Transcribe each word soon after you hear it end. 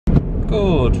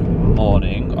Good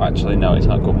morning, actually no, it's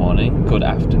not good morning, good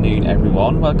afternoon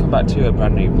everyone. Welcome back to a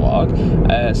brand new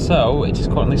vlog. So it is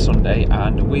currently Sunday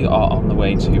and we are on the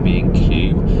way to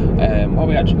B&Q. What are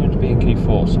we actually going to B&Q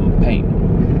for? Some paint.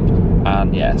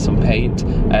 And yeah, some paint,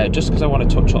 just because I want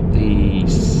to touch up the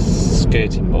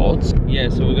skirting boards. Yeah,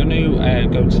 so we're going to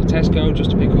go to Tesco just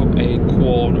to pick up a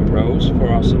Quorn roast for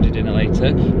our Sunday dinner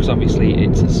later, because obviously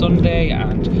it's a Sunday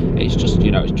and it's just, you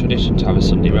know, it's tradition to have a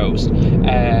Sunday roast.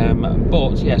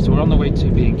 But yeah, so we're on the way to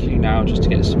B&Q now just to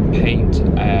get some paint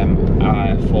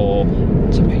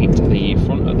to paint the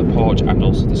front of the porch and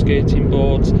also the skirting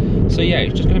boards. So yeah,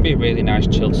 it's just going to be a really nice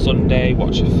chilled Sunday,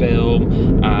 watch a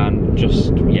film and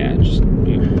just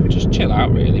chill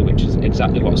out really, which is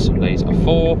exactly what Sundays are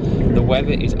for. The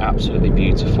weather is absolutely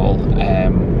beautiful.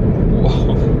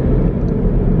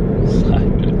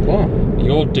 Simon, what?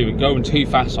 You're going too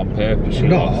fast on purpose. I'm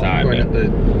not. I'm going at the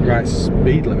right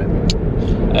speed limit.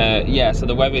 Yeah, so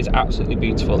the weather is absolutely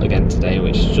beautiful again today,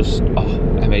 which is just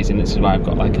amazing. This is why I've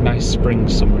got like a nice spring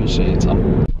summery shirt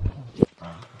on.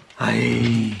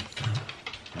 Hi.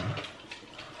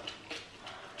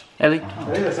 Ellie.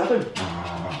 Hey, let's have him.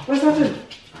 Let's have him.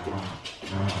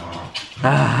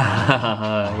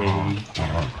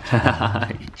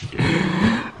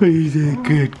 He's a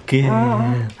good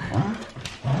girl.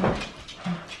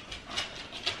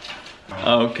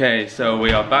 Okay, so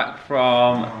we are back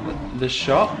from the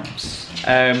shops,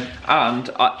 and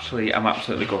actually I'm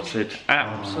absolutely gutted.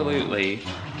 Absolutely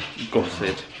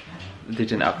gutted. They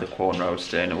didn't have the Quorn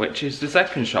roast in, which is the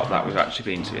second shop that we've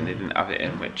actually been to and they didn't have it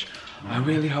in, which I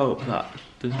really hope that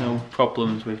there's no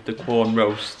problems with the Quorn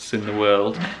roasts in the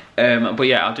world. But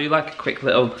yeah, I'll do like a quick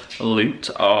little loot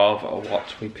of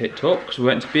what we picked up, because we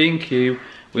went to B&Q,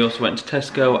 we also went to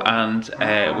Tesco, and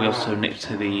we also nipped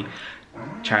to the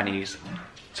Chinese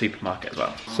supermarket as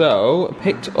well. So,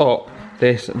 picked up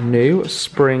this new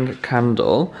spring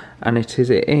candle, and it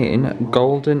is in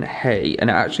Golden Hay, and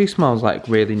it actually smells like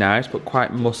really nice but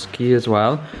quite musky as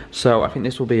well, so I think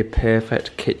this will be a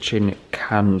perfect kitchen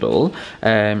candle.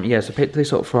 Yeah, so I picked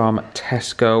this up from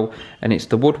Tesco, and it's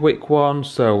the woodwick one,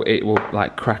 so it will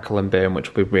like crackle and burn,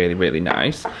 which will be really, really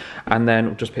nice. And then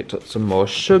we just picked up some more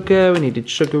sugar. We needed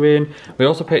sugar in. We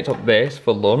also picked up this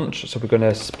for lunch, so we're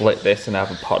gonna split this and have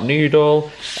a pot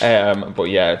noodle. But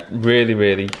yeah, really,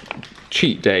 really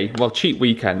cheat day, well, cheat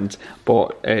weekend,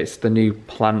 but it's the new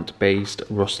plant-based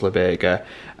Rustler burger,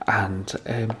 and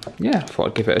yeah, I thought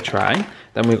I'd give it a try.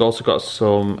 Then we've also got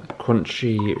some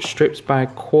crunchy strips by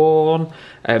Quorn.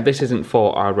 This isn't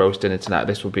for our roast dinner tonight,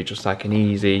 this will be just like an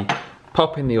easy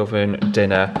pop in the oven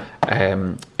dinner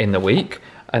in the week.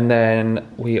 And then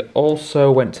we also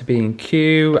went to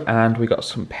B&Q and we got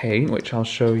some paint, which I'll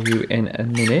show you in a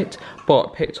minute.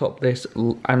 But picked up this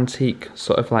antique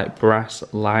sort of like brass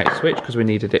light switch because we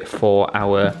needed it for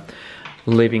our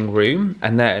living room.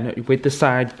 And then with the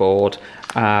sideboard,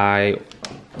 I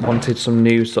wanted some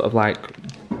new sort of like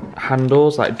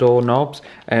handles, like door knobs,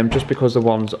 just because the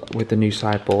ones with the new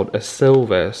sideboard are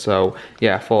silver. So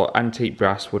yeah, I thought antique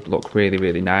brass would look really,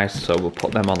 really nice. So we'll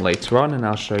put them on later on and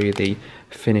I'll show you the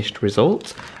finished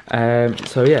result.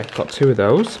 So yeah, got two of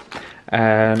those.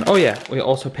 And oh yeah, we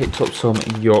also picked up some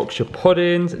Yorkshire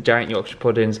puddings, giant Yorkshire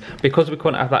puddings, because we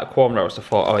couldn't have that Quorn roast. I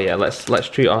thought, oh yeah, let's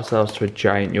treat ourselves to a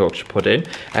giant Yorkshire pudding,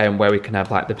 where we can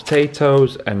have like the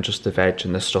potatoes and just the veg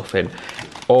and the stuffing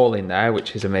all in there,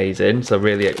 which is amazing. So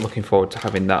really looking forward to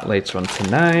having that later on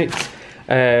tonight.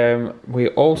 We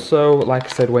also, like I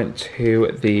said, went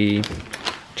to the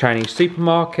Chinese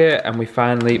supermarket and we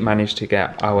finally managed to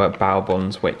get our bao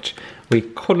buns, which we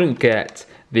couldn't get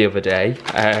the other day,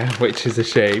 which is a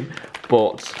shame.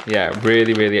 But yeah,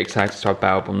 really, really excited to have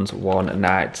bao buns one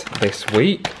night this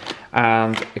week.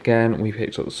 And again, we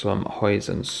picked up some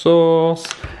hoisin sauce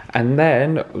and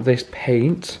then this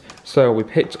paint. So we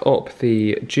picked up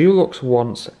the Dulux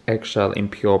Once eggshell in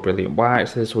pure brilliant white.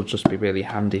 So this will just be really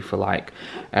handy for like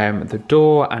the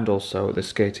door and also the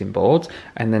skirting boards.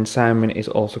 And then Simon is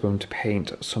also going to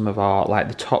paint some of our, like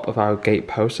the top of our gate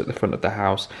posts at the front of the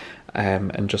house,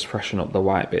 and just freshen up the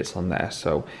white bits on there.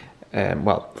 So,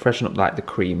 well, freshen up like the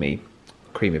creamy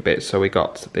bits. So we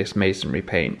got this masonry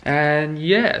paint, and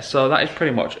yeah, so that is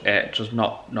pretty much it. Just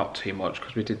not too much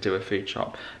because we did do a food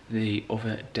shop the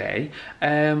other day.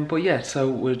 But yeah, so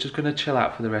we're just gonna chill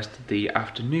out for the rest of the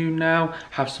afternoon now,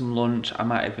 have some lunch. I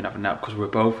might even have a nap because we're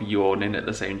both yawning at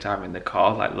the same time in the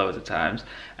car, like loads of times.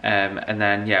 And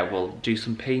then yeah, we'll do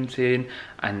some painting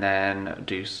and then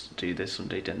do the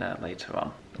Sunday dinner later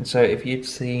on. So if you'd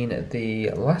seen the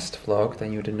last vlog,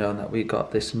 then you would have known that we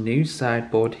got this new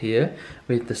sideboard here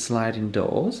with the sliding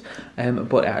doors,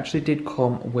 but it actually did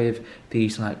come with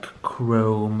these like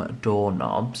chrome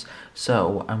doorknobs.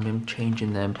 So I'm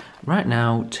changing them right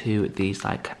now to these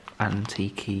like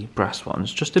antique brass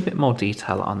ones, just a bit more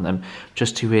detail on them,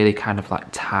 just to really kind of like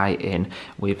tie in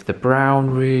with the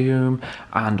brown room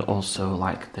and also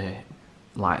like the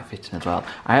light fitting as well.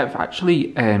 I have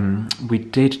actually, we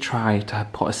did try to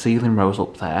put a ceiling rose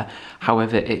up there,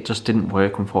 however it just didn't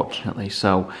work unfortunately,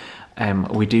 so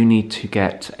we do need to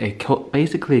get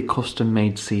basically a custom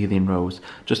made ceiling rose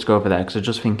just to go over there, because I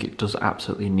just think it does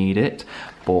absolutely need it,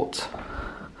 but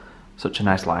such a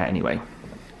nice light anyway.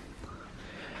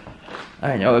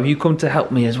 I know, have you come to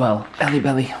help me as well?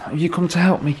 Belly, have you come to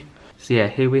help me? So yeah,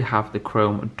 here we have the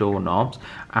chrome doorknobs,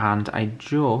 and I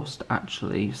just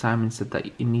actually, Simon said that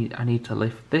I need to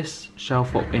lift this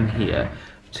shelf up in here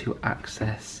to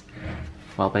access,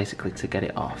 well basically to get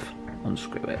it off,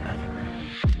 unscrew it.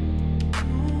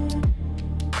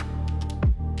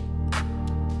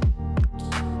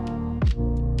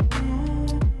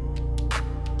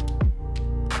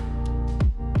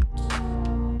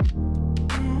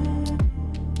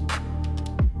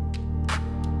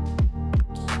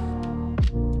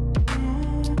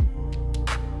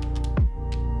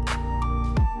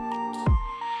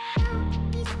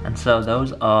 And so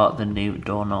those are the new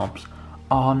doorknobs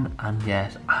on, and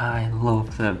yes, I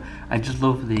love them. I just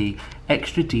love the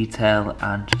extra detail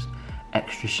and just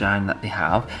extra shine that they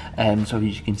have. So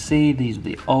as you can see, these are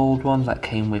the old ones that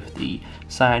came with the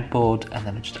sideboard, and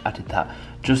then I just added that.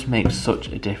 Just makes such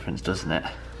a difference, doesn't it?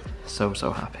 So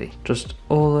happy. Just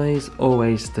always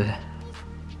the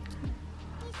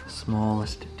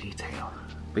smallest detail.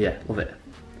 But yeah, love it.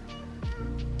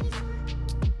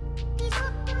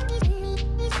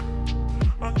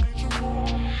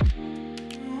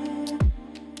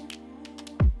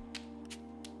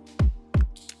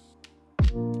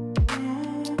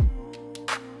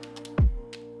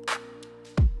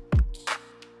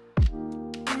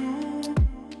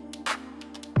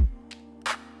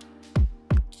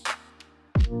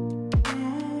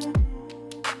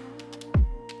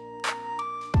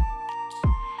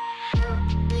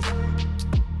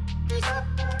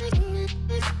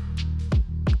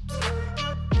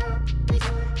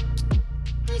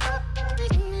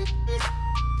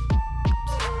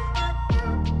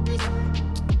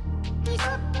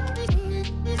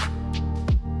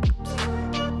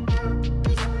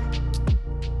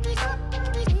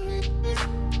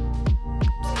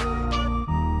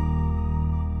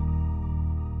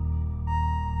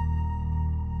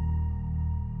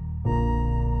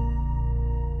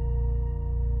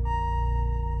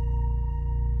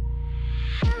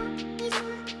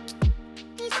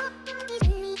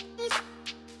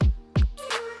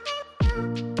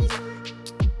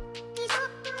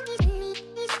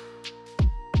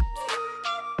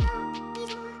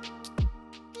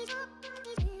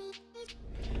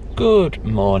 Good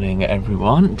morning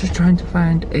everyone, just trying to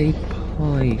find a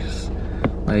place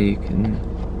where you can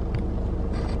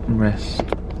rest.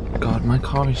 God, my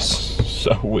car is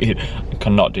so weird. I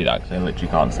cannot do that because I literally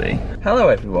can't see. Hello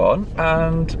everyone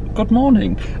and good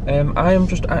morning. I am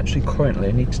just actually currently,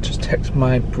 I need to just text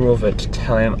my brother to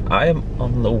tell him I am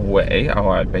on the way. Oh,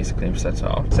 I basically have set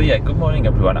off. So yeah, good morning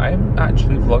everyone. I am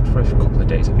actually vlogged for a couple of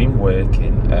days. I've been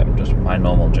working just my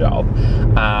normal job.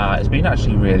 It's been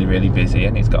actually really busy,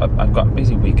 and I've got a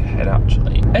busy week ahead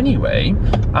actually. Anyway,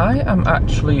 I am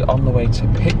actually on the way to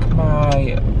pick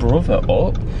my brother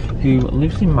up who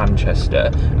lives in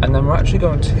Manchester, and then we're actually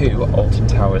going to Alton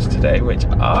Towers today, which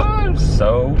I'm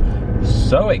so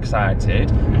excited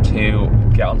to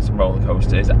get on some roller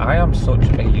coasters. I am such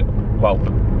a, well,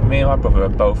 me and my brother are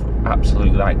both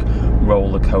absolutely like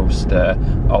roller coaster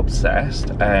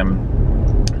obsessed.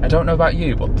 I don't know about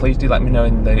you, but please do let me know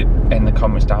in the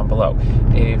comments down below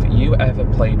if you ever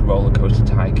played Roller Coaster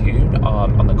Tycoon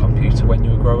on the computer when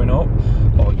you were growing up,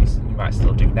 or you might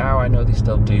still do now. I know they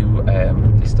still do.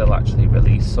 They still actually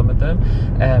release some of them.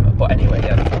 But anyway,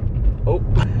 yeah.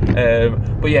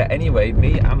 But yeah, anyway,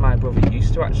 me and my brother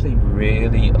used to actually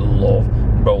really love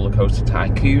Roller Coaster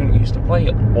Tycoon. We used to play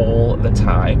it all the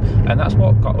time, and that's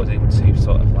what got us into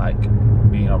sort of like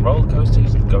being on roller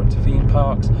coasters, going to theme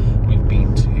parks. We've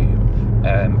been to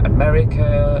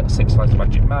America, Six Flags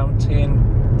Magic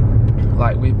Mountain.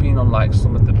 Like, we've been on like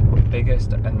some of the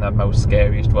biggest and the most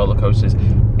scariest roller coasters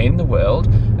in the world.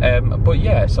 But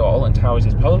yeah, so Alton Towers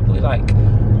is probably like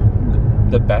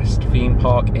the best theme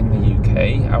park in the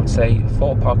UK. I would say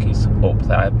Thorpe Park is up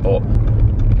there, but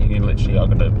you literally are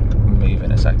going to move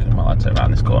in a second while I turn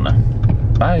around this corner.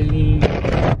 Bye!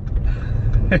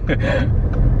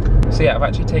 So yeah, I've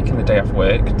actually taken the day off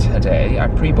work today. I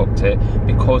pre-booked it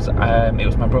because it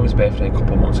was my brother's birthday a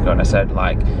couple of months ago, and I said,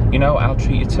 like, you know, I'll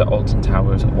treat you to Alton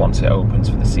Towers once it opens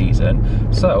for the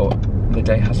season. So the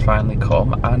day has finally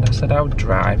come, and I said I would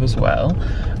drive as well.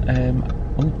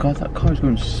 Oh god, that car is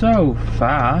going so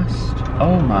fast.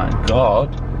 Oh my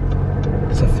god.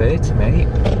 It's a 30, mate.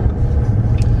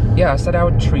 Yeah, I said I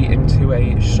would treat him to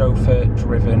a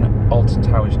chauffeur-driven Alton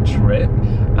Towers trip,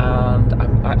 and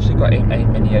I've actually got him a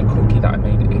mini cookie that I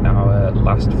made in our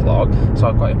last vlog, so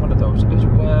I've got him one of those as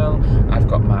well. I've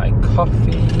got my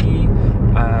coffee,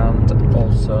 and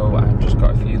also I've just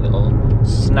got a few little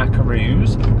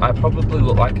snackaroos. I probably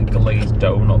look like a glazed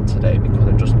donut today because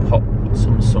I've just put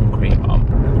some sun cream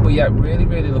on. But yeah,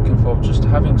 really looking forward just to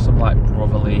having some like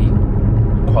brotherly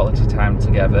quality time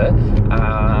together,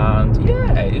 and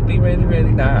yeah, it'd be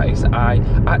really nice. I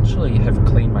actually have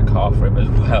cleaned my car for him as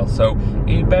well, so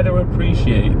he better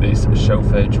appreciate this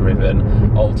chauffeur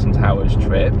driven Alton Towers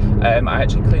trip. I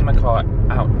actually cleaned my car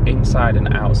out inside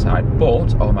and outside,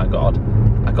 but oh my god,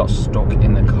 I got stuck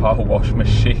in the car wash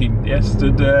machine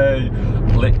yesterday.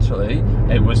 Literally,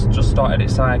 it was just started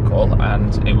its cycle,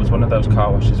 and it was one of those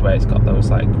car washes where it's got those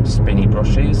like spinny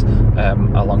brushes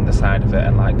along the side of it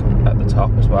and like at the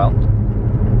top as well.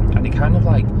 And it kind of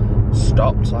like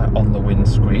stopped like on the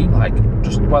windscreen, like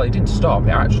just, well, it didn't stop, it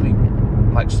actually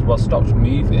like, well, stopped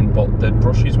moving, but the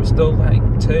brushes were still like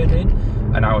turning,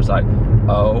 and I was like,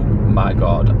 oh my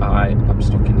god, I'm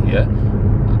stuck in here.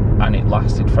 And it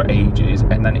lasted for ages,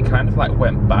 and then it kind of like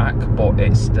went back, but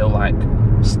it still like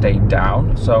stayed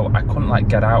down, so I couldn't like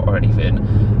get out or anything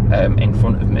in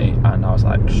front of me, and I was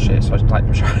like, shit. So I was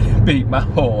like trying to beat my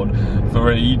horn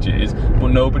for ages, but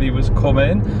nobody was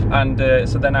coming, and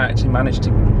so then I actually managed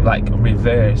to like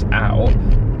reverse out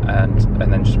and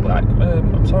then just be like,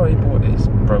 I'm sorry, but it's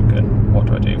broken, what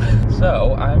do I do?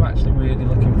 So I'm actually really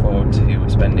looking forward to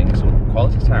spending some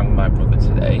quality time with my brother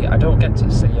today. I don't get to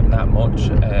see him that much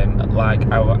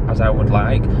as I would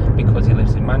like, because he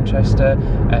lives in Manchester,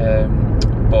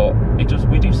 but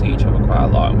we do see each other quite a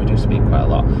lot, and we do speak quite a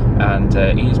lot,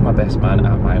 and he's my best man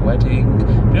at my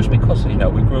wedding, just because, you know,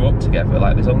 we grew up together.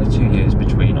 Like, there's only 2 years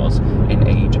between us in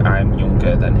age. I'm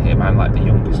younger than him, I'm like the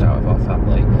youngest out of our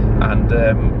family, and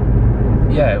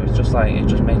yeah, it was just like, it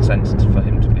just made sense for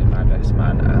him to be my best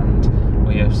man. And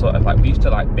we have sort of like, we used to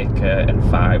like bicker and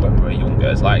fight when we were younger,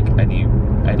 as like any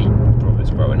brothers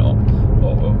growing up,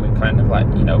 but we're kind of like,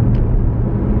 you know,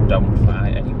 don't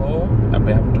fight anymore, and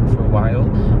we haven't done for a while,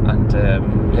 and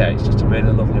yeah, it's just a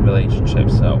really lovely relationship.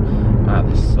 So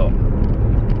this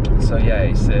son, so yeah,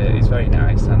 it's very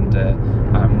nice, and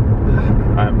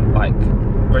I'm like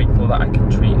grateful that I can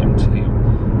treat him to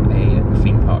a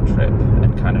theme park trip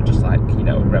and kind of just like, you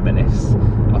know, reminisce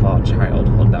of our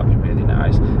childhood. That'd be really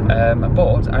nice.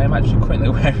 But I am actually currently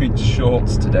wearing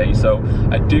shorts today, so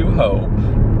I do hope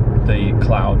the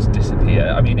clouds disappear.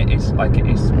 I mean, it is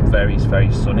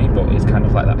very sunny, but it's kind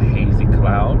of like that hazy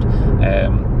cloud.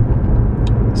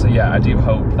 So yeah, I do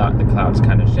hope that the clouds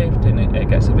kind of shift and it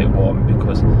gets a bit warm,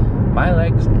 because my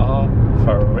legs are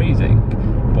freezing.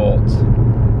 But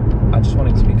I just want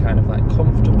it to be kind of like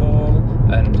comfortable,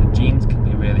 and jeans can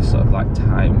be really sort of like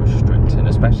time restricting,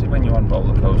 especially when you're on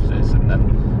roller coasters, and then,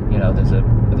 you know, there's a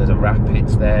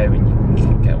rapids there and you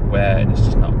can get wet, and it's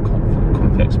just not a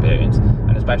comfy experience.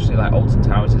 And especially like Alton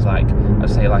Towers is like, I'd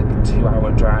say like a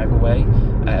 2-hour drive away,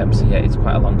 so yeah, it's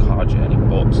quite a long car journey,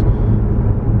 but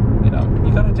you know,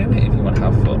 you gotta do it if you want to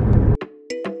have fun.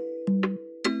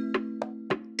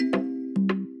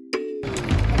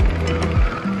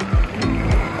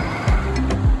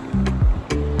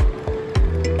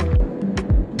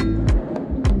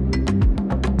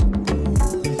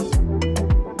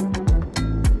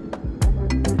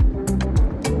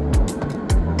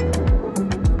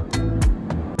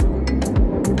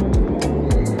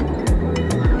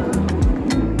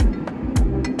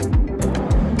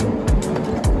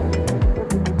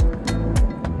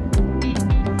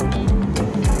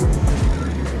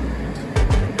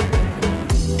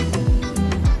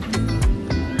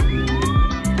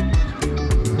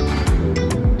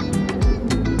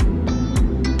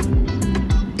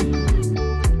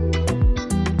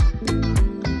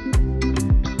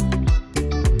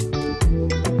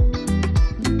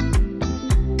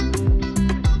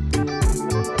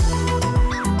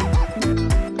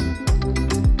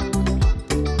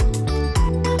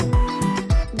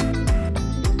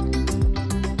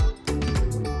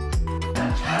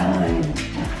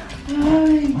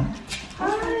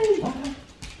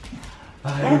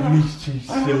 I miss you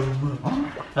so much.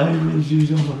 I miss you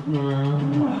so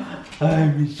much. I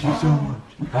miss you so much.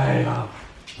 I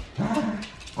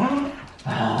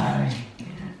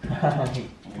You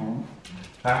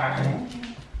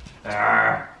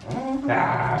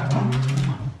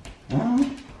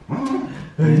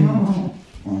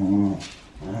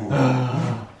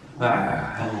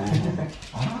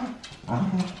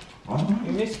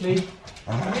miss me?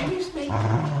 You miss me?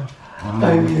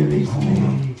 Oh, you miss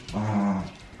me? Oh,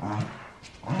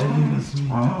 you miss me?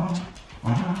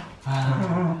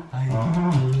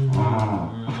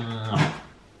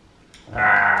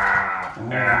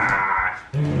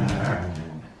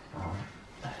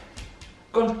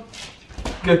 Go on.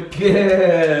 Good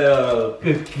girl.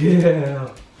 Good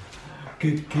girl.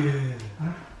 Good girl.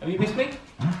 Have you missed me?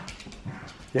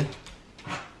 Yeah.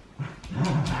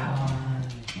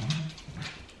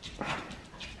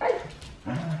 Hey.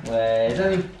 Where's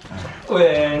Ellie?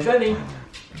 Where's Ellie?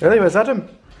 Ellie, where's Adam?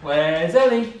 Where's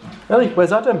Ellie? Ellie,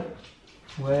 where's Adam?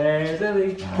 Where's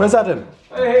Ellie? Where's Adam?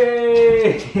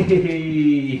 Hey!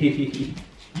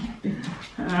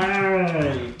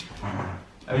 Hi!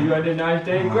 Have you had a nice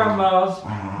day at Grandma's?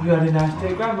 You had a nice day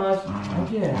at Grandma's? Oh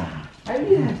yeah. Oh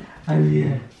yeah. Oh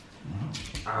yeah.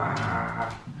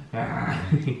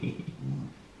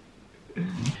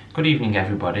 Good evening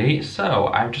everybody. So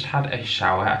I've just had a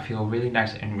shower. I feel really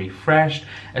nice and refreshed,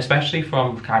 especially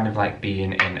from kind of like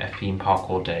being in a theme park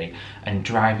all day and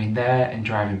driving there and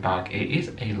driving back. It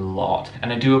is a lot,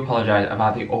 and I do apologise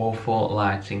about the awful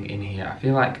lighting in here. I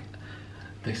feel like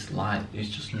this light is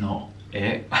just not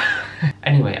it.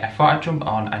 Anyway, I thought I'd jump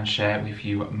on and share with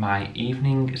you my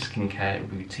evening skincare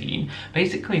routine.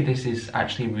 Basically, this is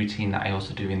actually a routine that I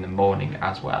also do in the morning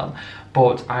as well,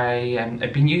 but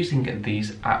I've been using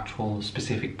these actual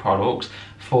specific products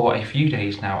for a few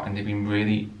days now, and they've been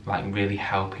really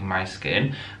helping my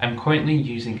skin. I'm currently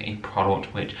using a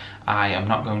product which I am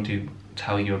not going to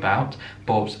tell you about,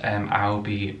 but I'll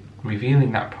be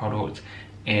revealing that product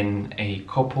in a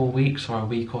couple weeks or a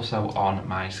week or so on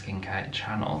my skincare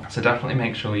channel. So definitely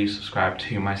make sure you subscribe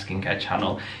to my skincare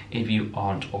channel if you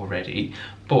aren't already.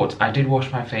 But I did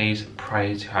wash my face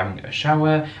prior to having a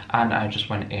shower, and I just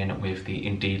went in with the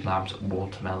Indeed Labs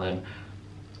Watermelon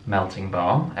Melting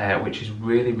Balm, which is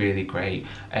really great.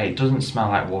 It doesn't smell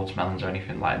like watermelons or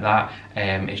anything like that.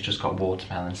 It's just got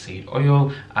watermelon seed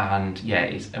oil, and yeah,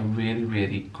 it's a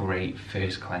really great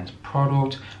first cleanse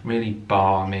product. Really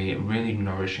balmy, really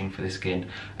nourishing for the skin,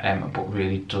 but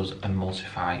really does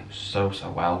emulsify so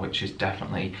well, which is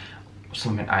definitely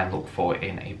something I look for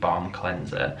in a balm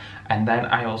cleanser. And then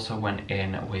I also went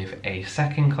in with a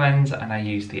second cleanse, and I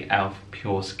used the e.l.f.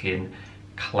 Pure Skin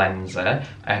cleanser.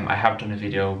 I have done a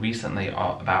video recently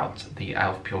about the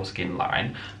e.l.f. Pure Skin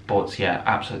line, but yeah,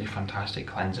 absolutely fantastic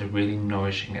cleanser, really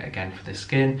nourishing it again for the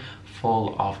skin,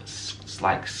 full of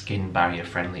like skin barrier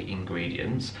friendly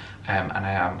ingredients, and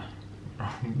I am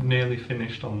nearly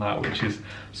finished on that, which is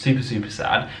super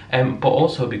sad, but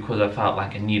also because I felt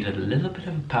like I needed a little bit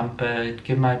of a pamper,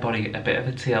 give my body a bit of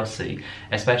a TLC,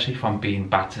 especially from being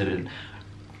battered and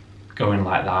going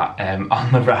like that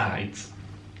on the rides.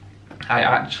 I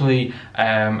actually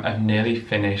have nearly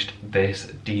finished this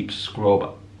Deep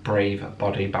Scrub Brave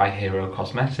Body by Hero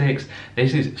Cosmetics.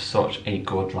 This is such a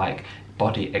good like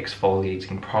body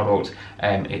exfoliating product.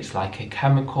 It's like a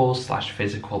chemical /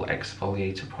 physical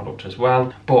exfoliator product as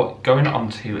well. But going on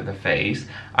to the face,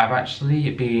 I've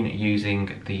actually been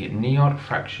using the NIOD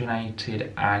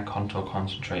Fractionated Eye Contour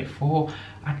Concentrate for,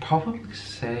 I'd probably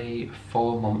say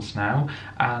 4 months now,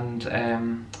 and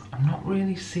I'm not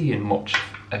really seeing much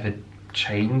of a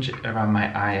change around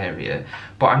my eye area,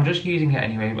 but I'm just using it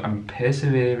anyway. I'm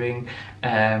persevering,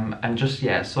 and just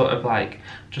yeah, sort of like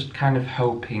just kind of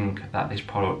hoping that this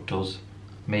product does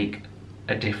make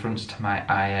a difference to my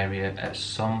eye area at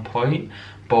some point.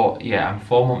 But yeah, I'm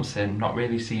 4 months in, not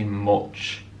really seeing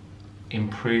much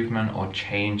improvement or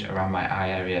change around my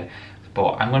eye area,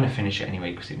 but I'm going to finish it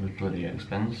anyway because it was bloody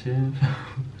expensive.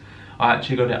 I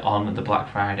actually got it on the Black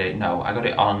Friday, no, I got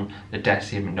it on the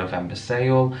Deciem November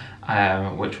sale,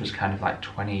 which was kind of like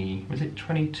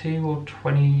 22 or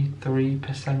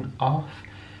 23% off.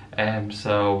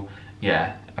 So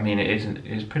yeah, I mean, it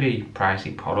is pretty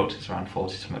pricey product. It's around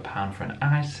 £40 for an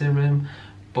eye serum,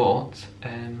 but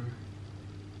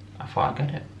I thought I'd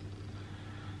get it.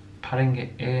 Patting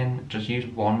it in, just use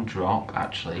 1 drop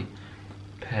actually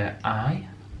per eye.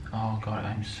 Oh god,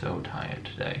 I'm so tired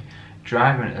today.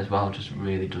 Driving as well just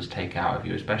really does take out of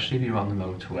you, especially if you're on the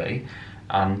motorway.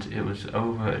 And it was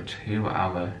over a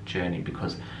 2-hour journey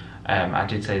because I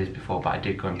did say this before, but I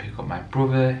did go and pick up my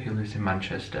brother who lives in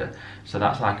Manchester, so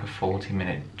that's like a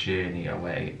 40-minute journey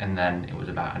away, and then it was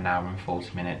about an hour and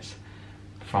 40 minutes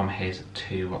from his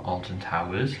to Alton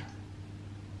Towers.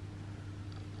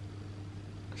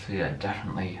 So yeah,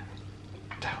 definitely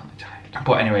definitely tired.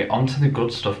 But anyway, on to the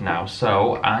good stuff now.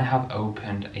 So I have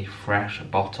opened a fresh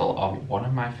bottle of one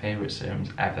of my favourite serums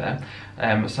ever.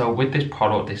 So with this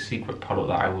product, this secret product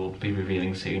that I will be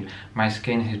revealing soon, my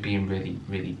skin has been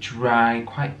really dry,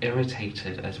 quite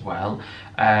irritated as well.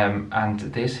 And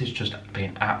this has just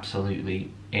been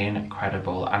absolutely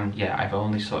incredible. And yeah, I've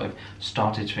only sort of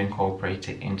started to incorporate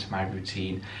it into my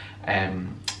routine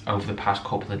over the past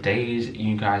couple of days.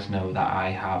 You guys know that I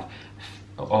have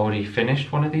already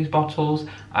finished one of these bottles,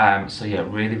 so yeah,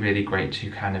 really great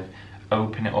to kind of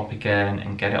open it up again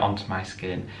and get it onto my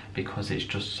skin because it's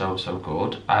just so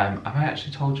good. Have I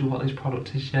actually told you what this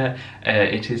product is yet?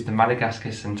 It is the Madagascar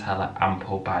Centella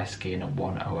Ample by Skin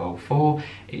 1004.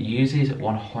 It uses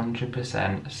 100%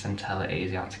 Centella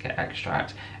Asiatica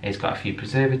extract. It's got a few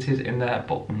preservatives in there,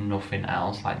 but nothing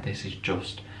else. Like, this is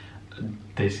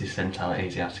Centella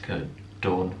Asiatica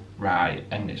done right,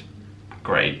 and it's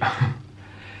great.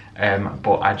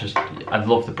 But I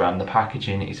love the brand. The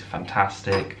packaging is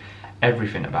fantastic.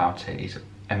 Everything about it is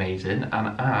amazing,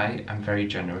 and I am very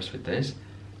generous with this.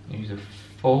 I use a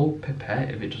full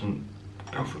pipette if it doesn't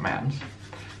go through my hands,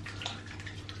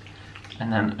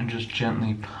 and then I just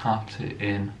gently pat it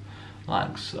in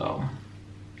like so.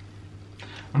 I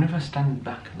wonder if I stand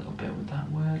back a little bit, would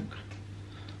that work?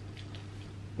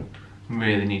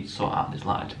 Really need to sort out this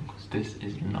lighting because this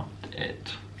is not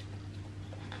it.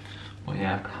 But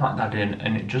yeah, pat that in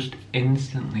and it just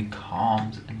instantly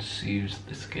calms and soothes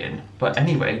the skin. But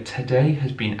anyway, today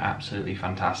has been absolutely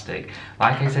fantastic.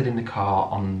 Like I said in the car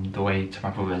on the way to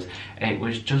my brother's, it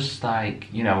was just like,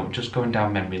 you know, just going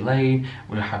down memory lane.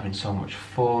 We were having so much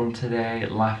fun today,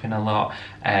 laughing a lot.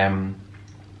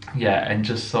 Yeah, and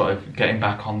just sort of getting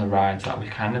back on the rides that we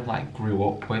kind of like grew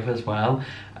up with as well.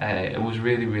 It was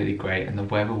really great, and the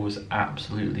weather was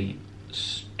absolutely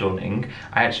stunning.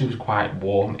 I actually was quite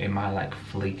warm in my like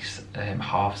fleece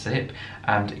half zip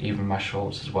and even my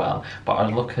shorts as well, but I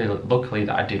was luckily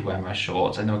that I did wear my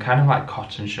shorts, and they were kind of like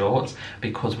cotton shorts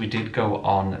because we did go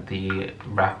on the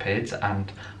rapids, and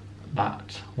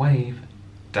that wave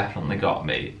definitely got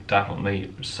me, definitely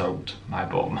soaked my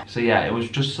bum. So yeah, it was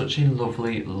just such a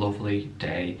lovely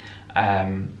day,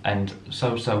 and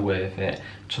so worth it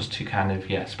just to kind of,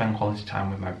 yeah, spend quality time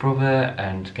with my brother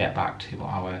and get back to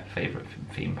our favourite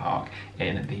theme park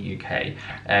in the UK.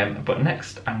 But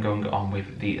next I'm going on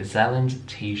with the Zelens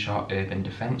T-Shot Urban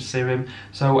Defense Serum.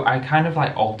 So I kind of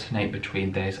like alternate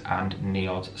between this and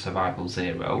Neod's Survival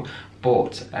Zero,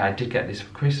 but I did get this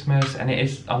for Christmas, and it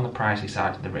is on the pricey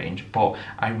side of the range, but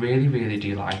I really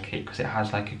do like it because it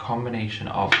has like a combination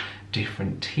of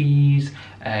different teas.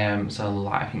 So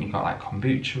like, I think you've got like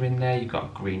kombucha in there, you've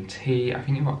got green tea, I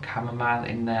think you've got chamomile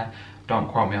in there. Don't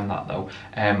quote me on that though.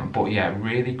 But yeah,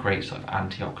 really great sort of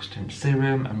antioxidant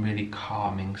serum and really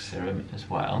calming serum as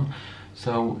well.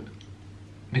 So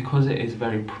because it is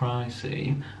very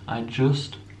pricey, I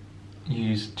just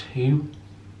use 2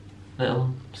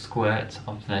 little squirts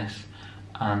of this,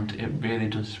 and it really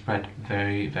does spread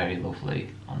very lovely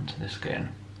onto the skin.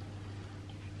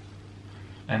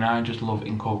 And I just love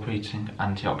incorporating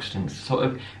antioxidants sort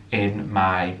of in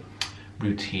my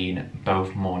routine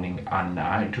both morning and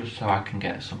night, just so I can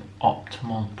get some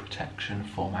optimal protection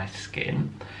for my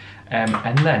skin.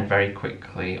 And then very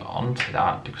quickly onto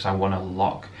that, because I want to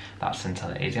lock that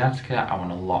Centella Asiatica, I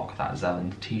want to lock that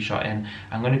Zelens T-Shot in,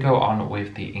 I'm going to go on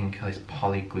with the Inkillis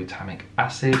Polyglutamic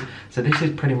Acid. So this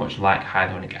is pretty much like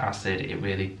hyaluronic acid. It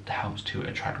really helps to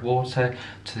attract water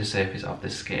to the surface of the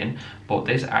skin, but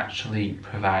this actually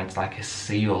provides like a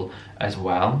seal as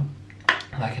well,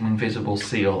 like an invisible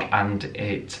seal, and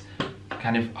it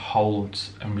kind of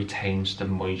holds and retains the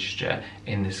moisture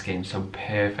in the skin. So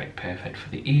perfect for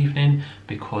the evening,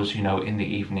 because you know, in the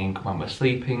evening when we're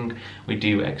sleeping we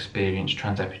do experience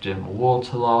transepidermal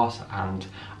water loss and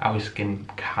our skin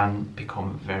can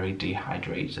become very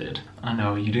dehydrated. I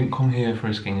know you didn't come here for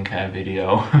a skincare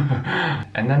video.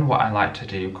 And then what I like to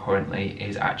do currently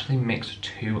is actually mix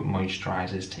 2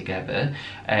 moisturizers together.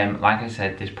 Like I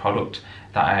said, this product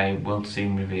that I will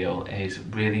soon reveal is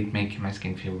really making my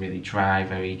skin feel really dry,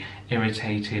 very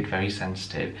irritated, very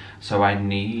sensitive. So I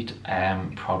need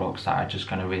products that are just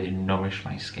going to really nourish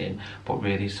my skin, but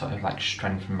really sort of like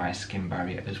strengthen my skin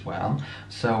barrier as well.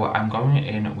 So I'm going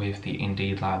in with the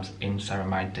Indeed Labs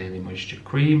In-Ceramide Daily Moisture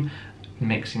Cream,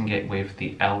 mixing it with the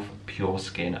e.l.f. Pure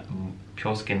Skin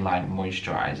Line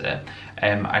Moisturizer.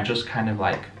 I just kind of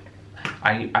like,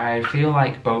 I feel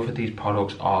like both of these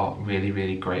products are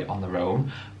really great on their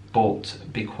own, but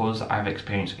because I've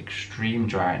experienced extreme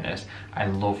dryness, I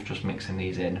love just mixing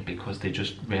these in because they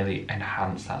just really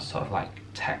enhance that sort of like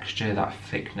texture, that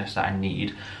thickness that I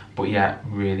need. But yeah,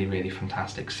 really, really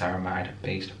fantastic ceramide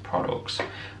based products.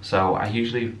 So I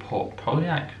usually put probably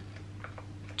like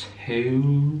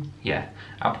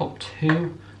I'll put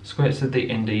 2 squirts of the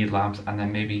Indeed Labs and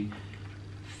then maybe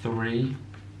 3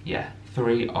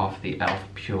 of the e.l.f.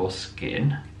 Pure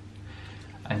Skin,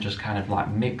 and just kind of like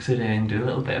mix it in, do a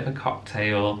little bit of a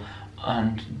cocktail,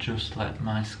 and just let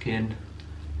my skin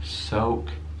soak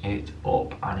it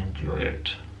up and enjoy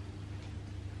it.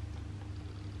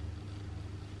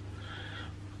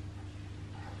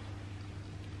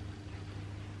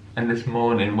 And this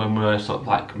morning, when we were sort of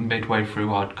like midway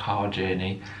through our car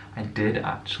journey, I did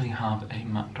actually have a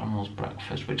McDonald's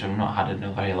breakfast, which I've not had in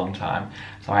a very long time.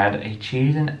 So I had a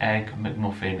cheese and egg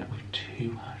McMuffin with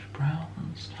 2 hash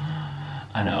browns.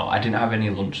 I know, I didn't have any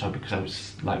lunch though because I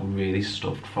was like really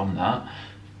stuffed from that.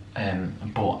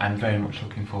 But I'm very much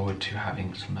looking forward to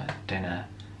having some dinner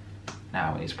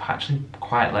now. It's actually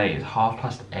quite late, it's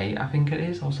 8:30 I think it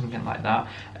is, or something like that.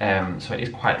 So it is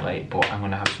quite late, but I'm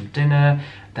gonna have some dinner,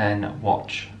 then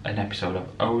watch an episode of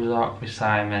Ozark with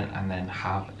Simon, and then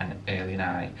have an early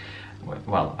night.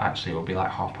 Well, actually it will be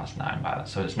like 9:30 by that,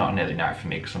 so it's not an early night for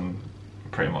me because I'm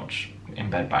pretty much in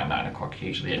bed by 9 o'clock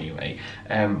usually anyway.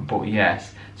 But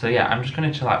yes, so yeah, I'm just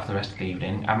gonna chill out for the rest of the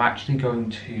evening. I'm actually going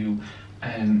to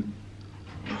I'm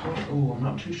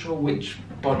not too sure which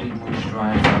body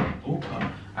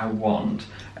moisturiser I want.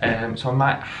 So I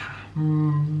might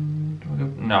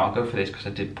no, I'll go for this because I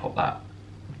did put that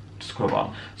scrub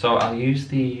on. So I'll use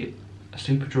the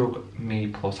Superdrug Me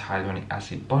Plus Hyaluronic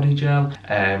Acid Body Gel.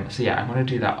 So yeah, I'm going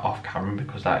to do that off camera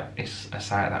because that is a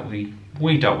site that we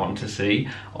don't want to see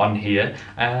on here.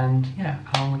 And yeah,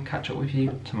 I'll catch up with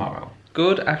you tomorrow.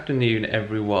 Good afternoon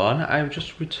everyone. I've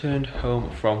just returned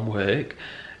home from work.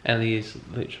 Ellie is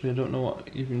literally, I don't know what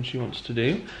even she wants to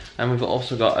do. And we've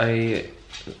also got a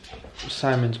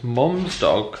Simon's mum's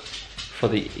dog for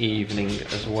the evening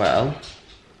as well.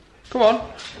 Come on,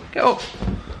 get up.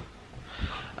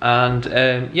 And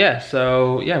yeah,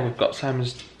 so yeah, we've got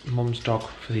Simon's mum's dog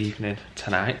for the evening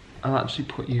tonight. I'll actually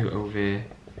put you over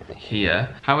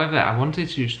here. However, I wanted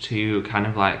just to kind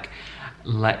of like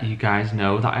let you guys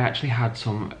know that I actually had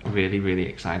some really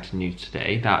exciting news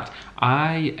today, that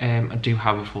I do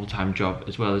have a full-time job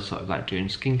as well as sort of like doing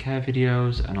skincare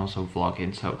videos and also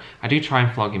vlogging. So I do try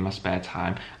and vlog in my spare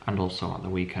time and also at the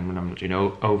weekend when I'm not doing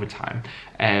overtime.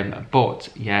 But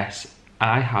yes,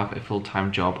 I have a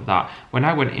full-time job that when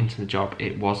I went into the job,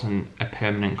 it wasn't a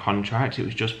permanent contract, it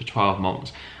was just for 12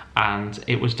 months. And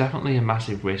it was definitely a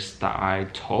massive risk that I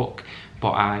took,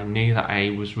 but I knew that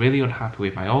I was really unhappy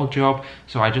with my old job,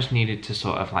 so I just needed to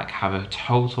sort of like have a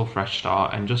total fresh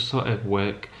start and just sort of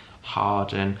work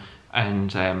hard and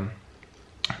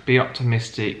be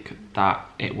optimistic that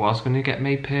it was going to get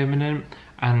made permanent.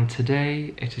 And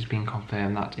today it has been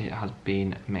confirmed that it has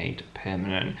been made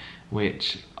permanent,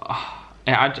 which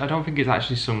I don't think it's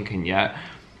actually sunk in yet,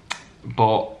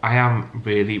 but I am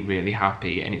really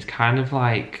happy. And it's kind of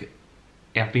like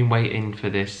I've been waiting for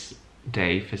this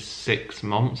day for 6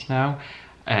 months now,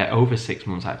 over 6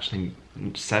 months actually,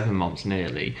 7 months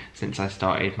nearly since I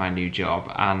started my new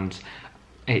job, and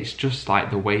it's just like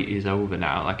the wait is over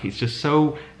now. Like it's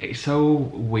so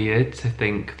weird to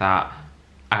think that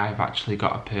I've actually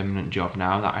got a permanent job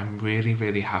now that I'm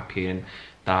really happy in,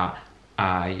 that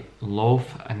I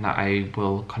love and that I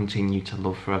will continue to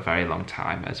love for a very long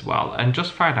time as well, and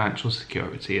just financial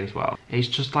security as well. It's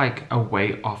just like a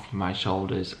weight off my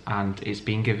shoulders, and it's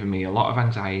been giving me a lot of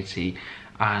anxiety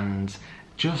and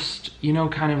just, you know,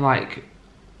 kind of like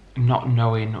not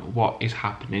knowing what is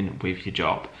happening with your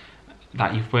job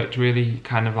that you've worked really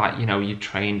kind of like, you know, you've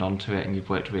trained onto it and you've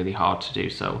worked really hard to do.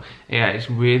 So yeah, it's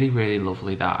really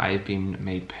lovely that I've been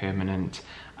made permanent,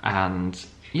 and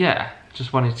yeah,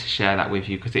 just wanted to share that with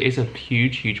you because it is a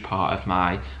huge part of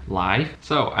my life.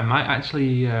 So I might actually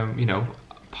you know,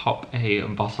 pop a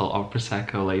bottle of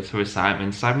Prosecco later with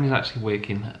Simon. Simon is actually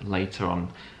working later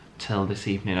on till this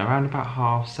evening, around about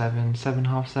 7:30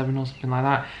 or something like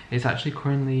that. It's actually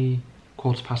currently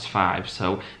 5:15,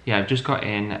 so yeah, I've just got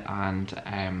in, and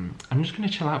I'm just going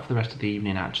to chill out for the rest of the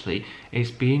evening actually. It's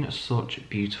been such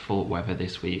beautiful weather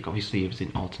this week. Obviously it was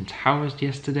in Alton Towers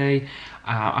yesterday.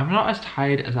 I'm not as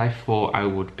tired as I thought I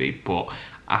would be, but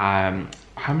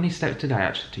how many steps did I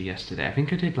actually do yesterday? I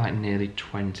think I did like nearly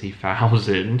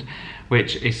 20,000,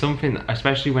 which is something,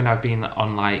 especially when I've been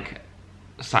on like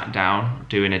sat down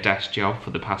doing a desk job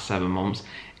for the past 7 months.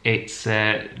 It's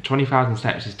 20,000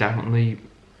 steps is definitely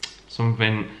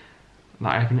something that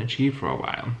I haven't achieved for a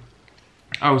while.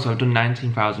 Oh, so I've done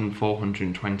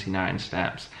 19,429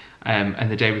 steps.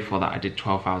 And the day before that I did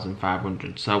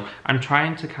 12,500. So I'm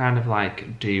trying to kind of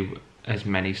like do as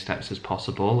many steps as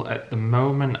possible. At the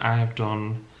moment I have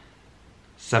done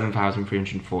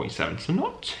 7,347, so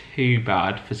not too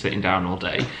bad for sitting down all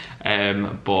day.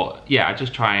 But yeah, I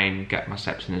just try and get my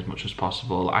steps in as much as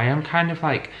possible. I am kind of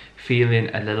like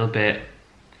feeling a little bit,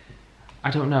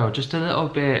 I don't know, just a little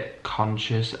bit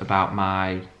conscious about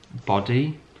my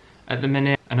body at the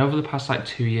minute. And over the past like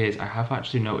 2 years, I have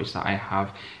actually noticed that I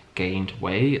have gained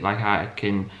weight. Like I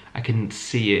can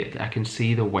see it, I can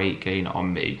see the weight gain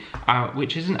on me,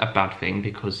 which isn't a bad thing,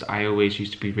 because I always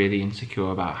used to be really insecure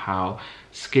about how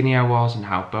skinny I was and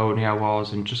how bony I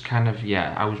was, and just kind of,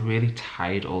 yeah, I was really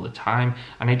tired all the time.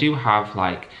 And I do have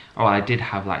like, oh, I did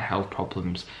have like health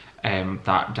problems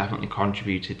that definitely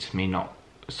contributed to me not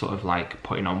sort of like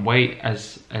putting on weight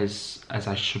as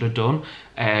I should have done.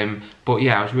 But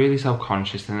yeah, I was really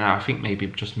self-conscious, and I think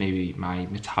maybe my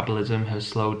metabolism has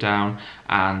slowed down,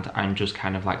 and I'm just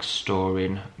kind of like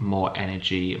storing more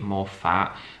energy, more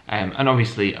fat, and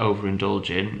obviously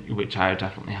overindulging, which I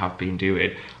definitely have been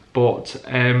doing. But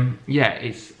yeah,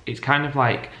 it's kind of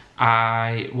like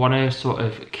I want to sort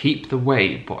of keep the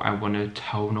weight, but I want to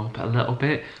tone up a little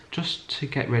bit just to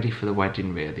get ready for the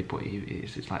wedding, really. But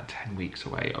it's like 10 weeks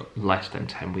away, or less than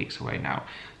 10 weeks away now.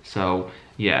 So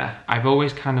yeah, I've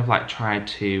always kind of like tried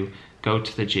to go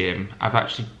to the gym. I've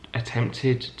actually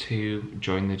attempted to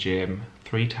join the gym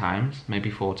 3 times,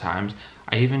 maybe 4 times.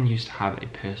 I even used to have a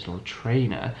personal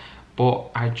trainer,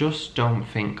 but I just don't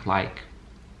think like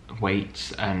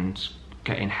weights and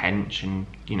getting hench and,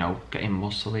 you know, getting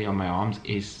muscly on my arms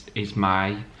is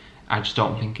my, I just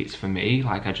don't think it's for me.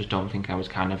 Like, I just don't think I was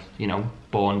kind of, you know,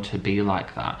 born to be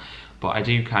like that. But I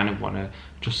do kind of want to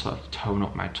just sort of tone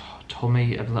up my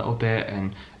tummy a little bit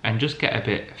and just get a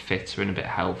bit fitter and a bit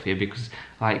healthier, because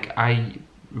like I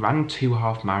ran 2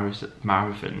 half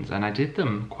marathons and I did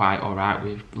them quite alright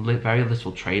with very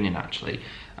little training actually,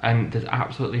 and there's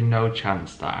absolutely no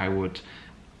chance that I would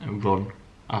run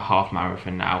a half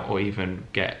marathon now, or even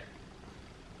get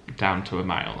down to a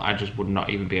mile. I just would not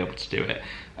even be able to do it.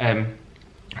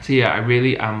 So yeah, I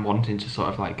really am wanting to sort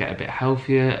of like get a bit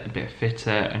healthier, a bit fitter,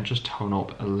 and just tone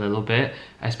up a little bit,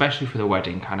 especially for the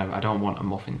wedding. Kind of, I don't want a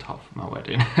muffin top for my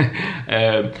wedding.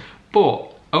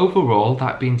 But overall,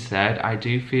 that being said, I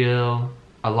do feel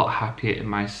a lot happier in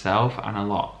myself, and a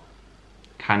lot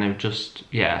kind of just,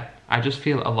 yeah, I just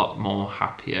feel a lot more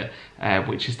happier,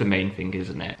 which is the main thing,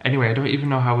 isn't it? Anyway, I don't even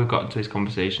know how we got into this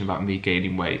conversation about me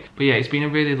gaining weight. But yeah, it's been a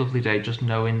really lovely day just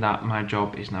knowing that my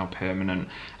job is now permanent.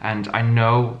 And I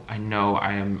know I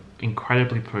am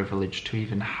incredibly privileged to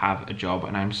even have a job,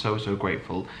 and I'm so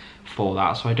grateful for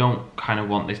that. So I don't kind of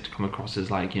want this to come across as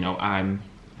like, you know, I'm,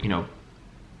 you know,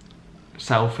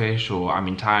 selfish or I'm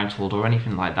entitled or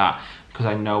anything like that, because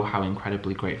I know how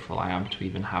incredibly grateful I am to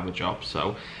even have a job.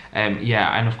 So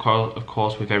yeah, and of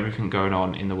course with everything going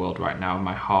on in the world right now,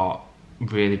 my heart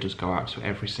really does go out to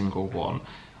every single one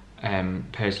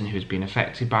person who's been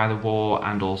affected by the war,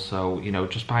 and also, you know,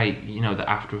 just by, you know, the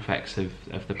after effects of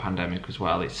the pandemic as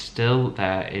well. It's still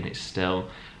there, and it's still,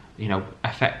 you know,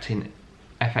 affecting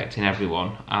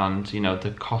everyone, and you know,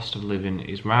 the cost of living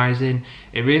is rising.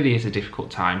 It really is a difficult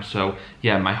time. So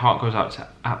yeah, my heart goes out to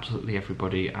absolutely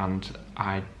everybody, and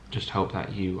I just hope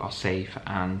that you are safe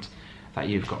and that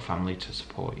you've got family to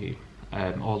support you,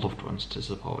 or loved ones to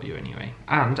support you anyway.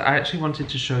 And I actually wanted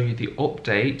to show you the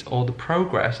update or the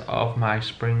progress of my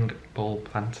spring bulb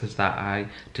planters that I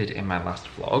did in my last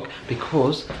vlog,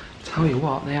 because tell you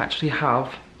what, they actually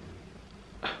have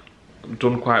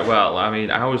done quite well. I mean,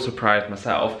 I was surprised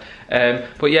myself.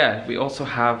 But yeah, we also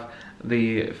have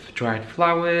the dried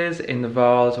flowers in the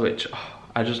vase, which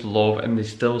I just love, and they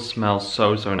still smell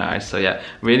so nice. So yeah,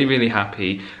 really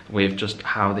happy with just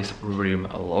how this room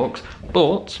looks.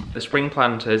 But the spring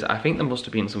planters, I think there must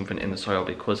have been something in the soil,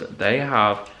 because they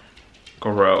have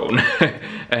grown.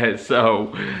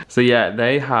 So yeah,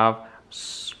 they have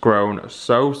grown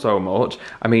so much.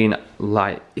 I mean,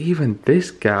 like, even this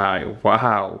guy,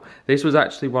 wow, this was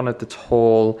actually one of the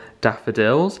tall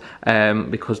daffodils,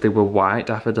 because they were white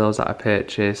daffodils that I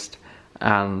purchased,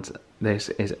 and this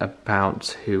is about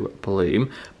to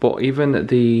bloom. But even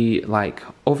the like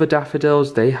other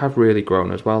daffodils, they have really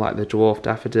grown as well, like the dwarf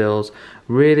daffodils,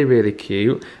 really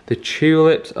cute. The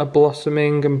tulips are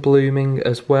blossoming and blooming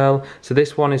as well. So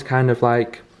this one is kind of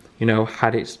like, you know,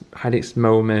 had its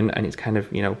moment, and it's kind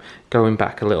of, you know, going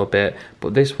back a little bit.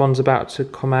 But this one's about to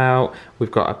come out. We've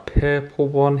got a purple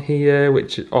one here,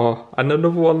 which, oh, and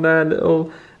another one there, a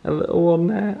little one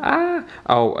there. Ah!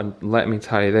 Oh, and let me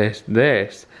tell you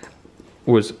this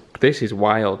was This is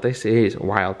wild. This is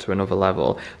wild to another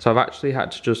level. So I've actually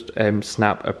had to just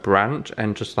snap a branch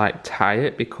and just like tie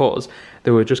it, because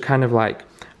they were just kind of like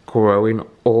growing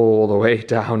all the way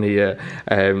down here.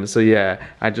 So yeah,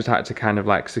 I just had to kind of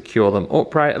like secure them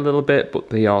upright a little bit, but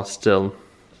they are still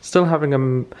having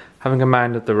a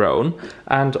mind of their own.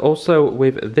 And also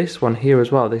with this one here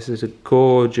as well, this is a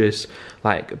gorgeous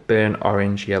like burnt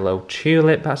orange yellow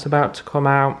tulip that's about to come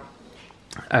out.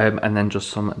 And then just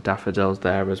some daffodils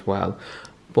there as well.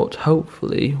 But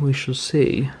hopefully we shall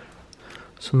see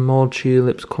some more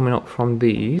tulips coming up from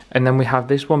these. And then we have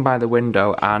this one by the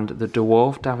window, and the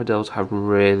dwarf daffodils have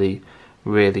really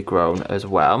grown as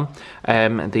well.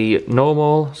 The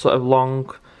normal sort of long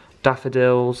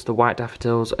daffodils, the white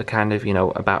daffodils, are kind of, you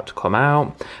know, about to come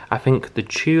out. I think the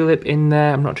tulip in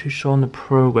there, I'm not too sure on the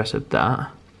progress of that.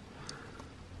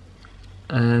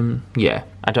 Yeah,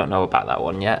 I don't know about that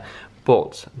one yet.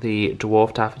 But the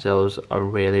dwarf daffodils are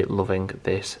really loving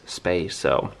this space.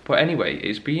 So, but anyway,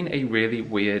 it's been a really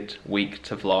weird week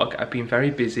to vlog. I've been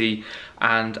very busy,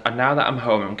 and now that I'm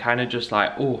home, I'm kind of just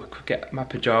like, oh, I could get my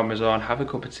pajamas on, have a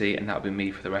cup of tea, and that'll be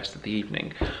me for the rest of the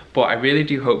evening. But I really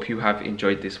do hope you have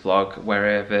enjoyed this vlog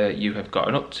wherever you have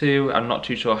gotten up to. I'm not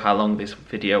too sure how long this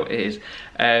video is,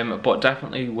 but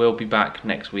definitely will be back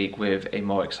next week with a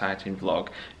more exciting vlog.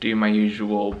 Do my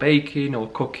usual baking or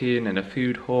cooking and a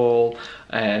food haul.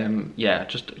 Yeah,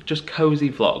 just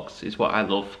cozy vlogs is what I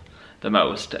love the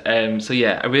most. So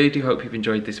yeah, I really do hope you've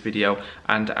enjoyed this video,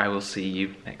 and I will see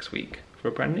you next week for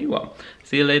a brand new one.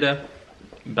 See you later.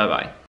 Bye bye.